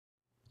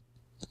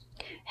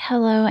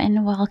Hello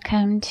and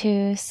welcome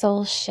to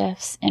Soul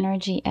Shifts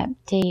Energy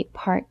Update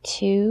Part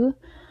 2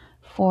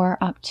 for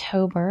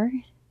October.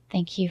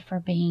 Thank you for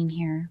being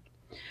here.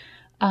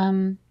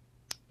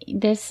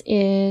 This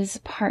is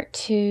Part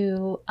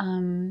 2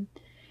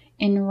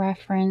 in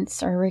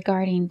reference or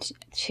regarding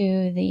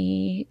to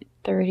the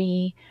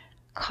 30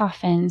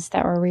 coffins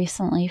that were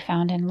recently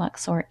found in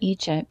Luxor,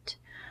 Egypt.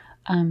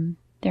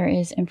 There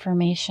is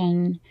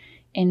information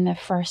in the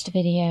first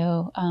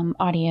video,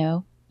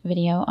 audio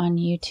video on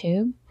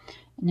YouTube,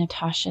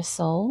 Natasha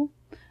Soul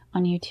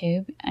on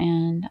YouTube,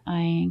 and I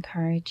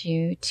encourage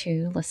you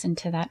to listen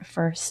to that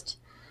first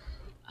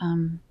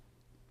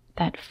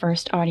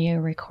audio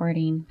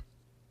recording.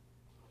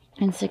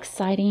 It's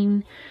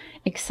exciting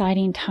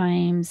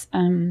times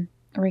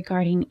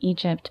regarding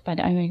Egypt,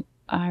 but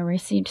I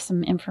received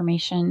some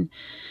information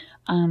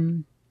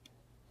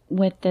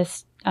with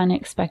this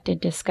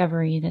unexpected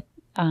discovery that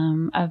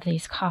of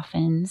these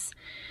coffins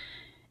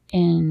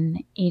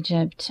in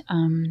Egypt.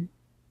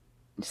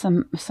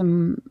 Some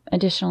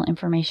additional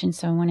information,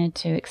 so I wanted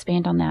to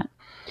expand on that.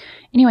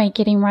 Anyway,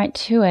 getting right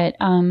to it.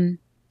 The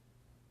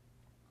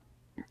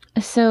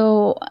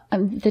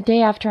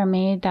day after I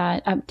made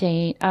that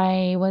update,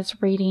 I was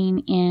reading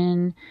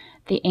in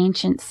The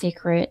Ancient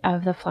Secret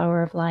of the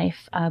Flower of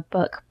Life, a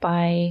book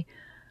by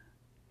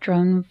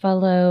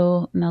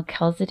Drunvalo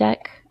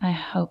Melchizedek. I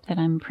hope that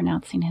I'm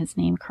pronouncing his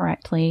name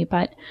correctly,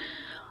 but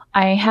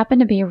I happened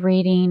to be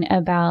reading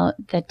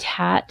about the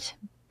Tat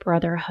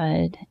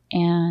Brotherhood,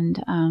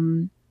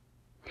 and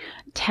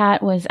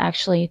Tat was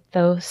actually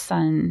Thoth's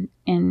son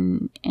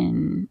in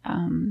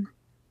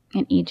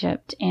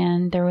Egypt,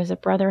 and there was a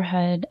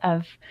brotherhood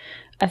of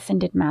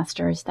ascended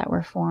masters that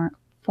were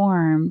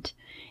formed,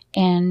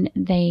 and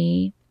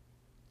they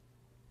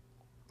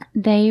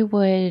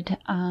would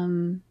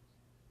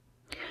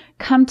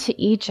come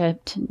to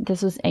Egypt.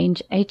 This was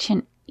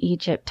ancient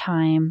Egypt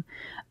time.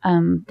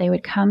 They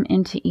would come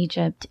into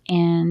Egypt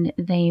and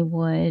they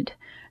would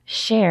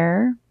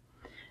share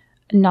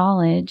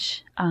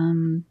knowledge,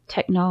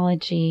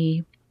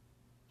 technology,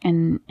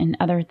 and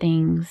other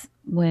things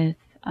with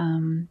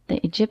the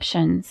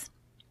Egyptians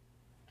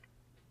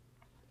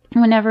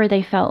whenever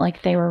they felt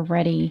like they were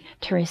ready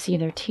to receive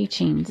their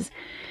teachings.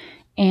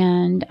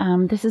 And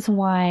this is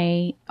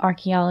why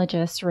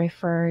archaeologists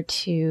refer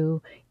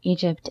to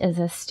Egypt as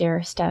a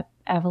stair-step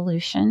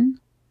evolution,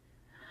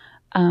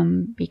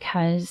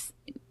 because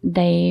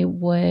they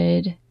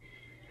would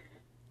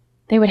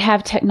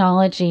have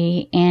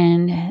technology,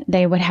 and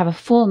they would have a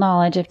full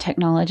knowledge of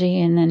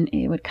technology, and then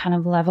it would kind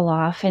of level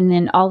off, and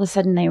then all of a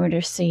sudden they would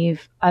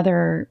receive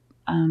other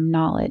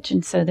knowledge.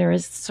 And so there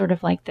is sort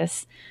of like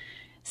this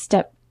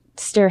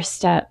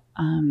stair-step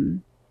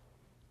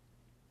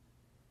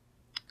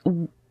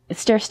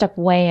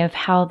way of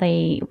how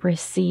they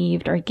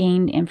received or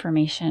gained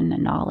information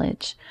and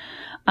knowledge.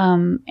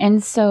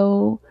 And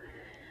so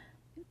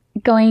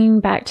going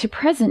back to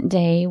present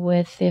day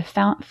with the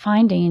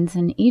findings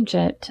in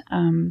Egypt,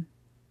 the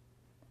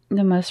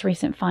most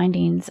recent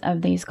findings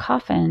of these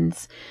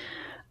coffins,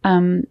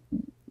 the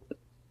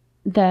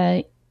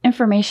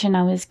information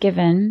I was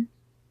given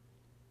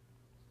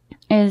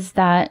is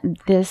that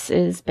this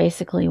is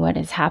basically what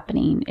is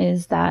happening,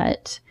 is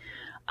that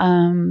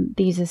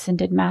these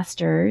ascended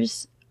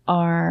masters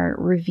are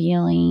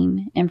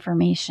revealing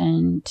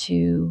information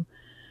to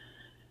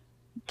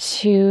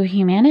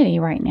humanity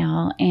right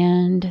now,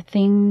 and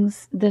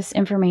this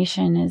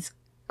information is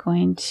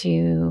going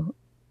to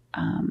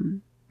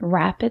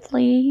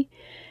rapidly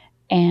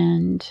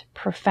and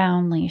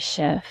profoundly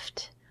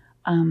shift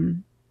our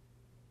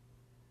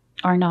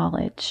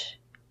knowledge.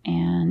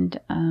 And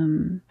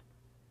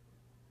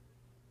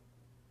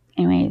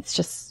anyway, it's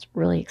just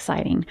really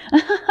exciting.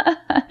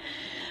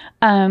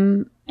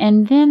 And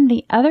then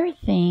the other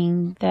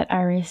thing that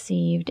I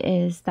received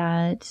is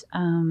that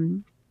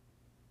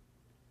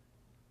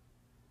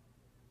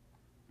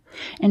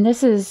and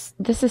this is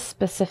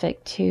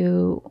specific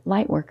to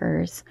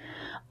Lightworkers.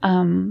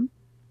 And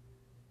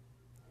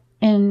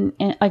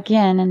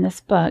again, in this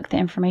book, the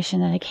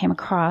information that I came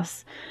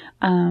across,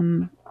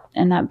 and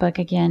that book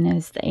again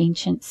is The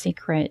Ancient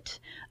Secret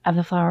of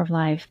the Flower of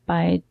Life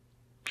by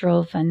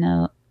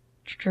Drunvalo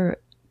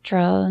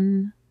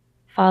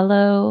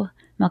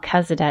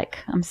Melchizedek.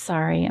 I'm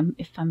sorry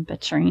if I'm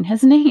butchering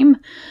his name.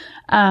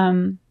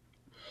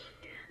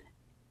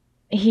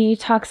 He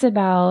talks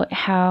about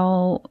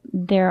how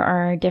there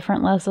are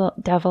different levels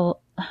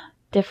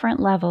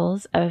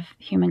of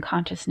human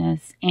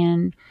consciousness,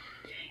 and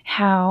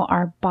how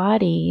our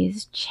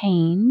bodies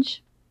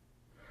change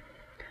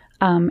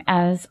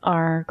as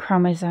our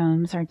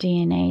chromosomes, our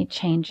DNA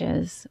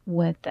changes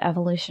with the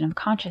evolution of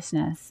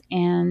consciousness,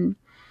 and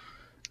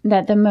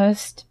that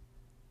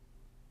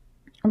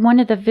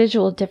one of the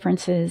visual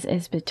differences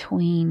is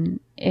between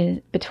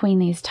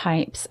these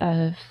types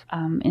of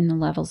in the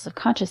levels of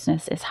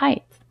consciousness is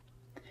height.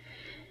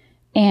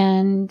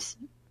 And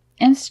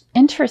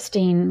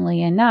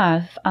interestingly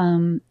enough,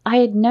 I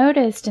had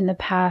noticed in the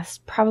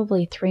past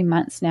probably 3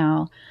 months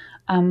now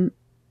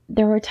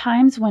there were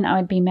times when I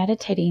would be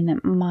meditating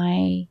that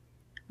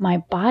my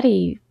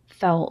body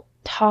felt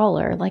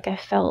taller, like I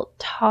felt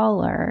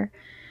taller.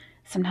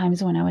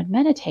 Sometimes when I would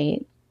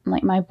meditate,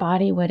 like my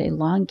body would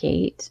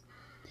elongate.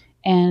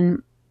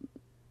 And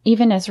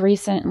even as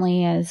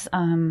recently as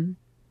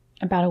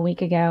about a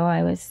week ago,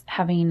 I was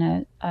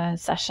having a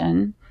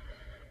session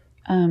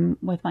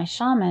with my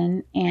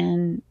shaman,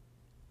 and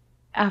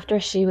after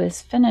she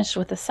was finished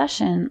with the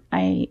session,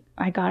 I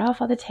got off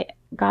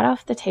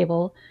the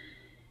table,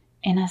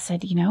 and I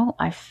said,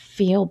 I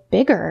feel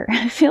bigger.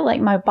 I feel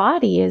like my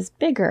body is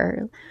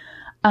bigger.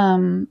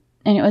 And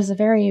it was a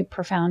very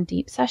profound,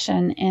 deep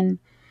session. And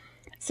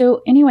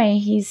so anyway,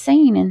 he's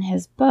saying in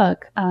his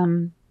book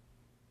that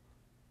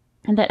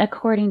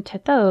according to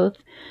Thoth,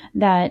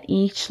 that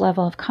each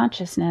level of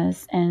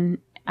consciousness, and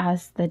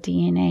as the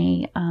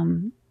DNA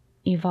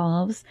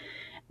evolves,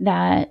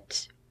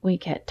 that we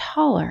get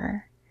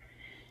taller.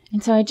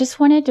 And so I just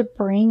wanted to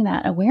bring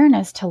that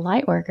awareness to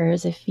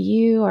Lightworkers. If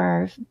you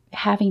are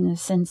having the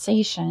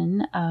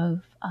sensation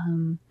of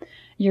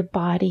your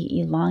body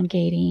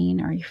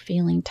elongating, or you're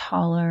feeling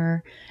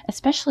taller,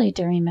 especially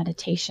during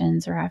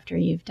meditations or after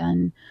you've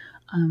done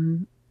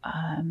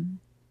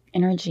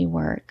energy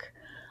work,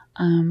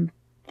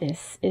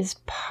 this is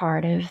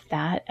part of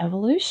that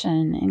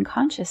evolution in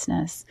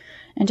consciousness.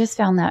 And just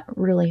found that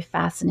really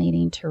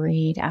fascinating to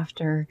read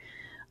after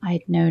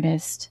I'd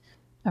noticed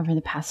over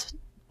the past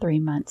 3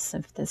 months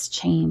of this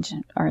change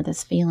or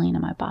this feeling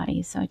in my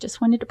body. So I just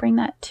wanted to bring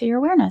that to your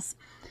awareness.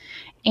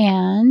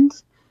 And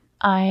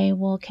I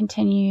will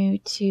continue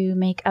to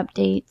make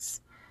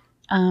updates,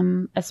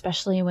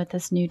 especially with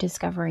this new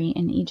discovery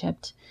in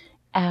Egypt,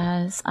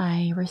 as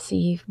I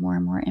receive more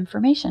and more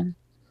information.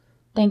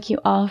 Thank you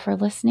all for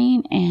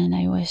listening, and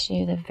I wish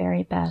you the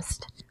very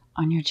best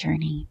on your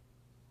journey.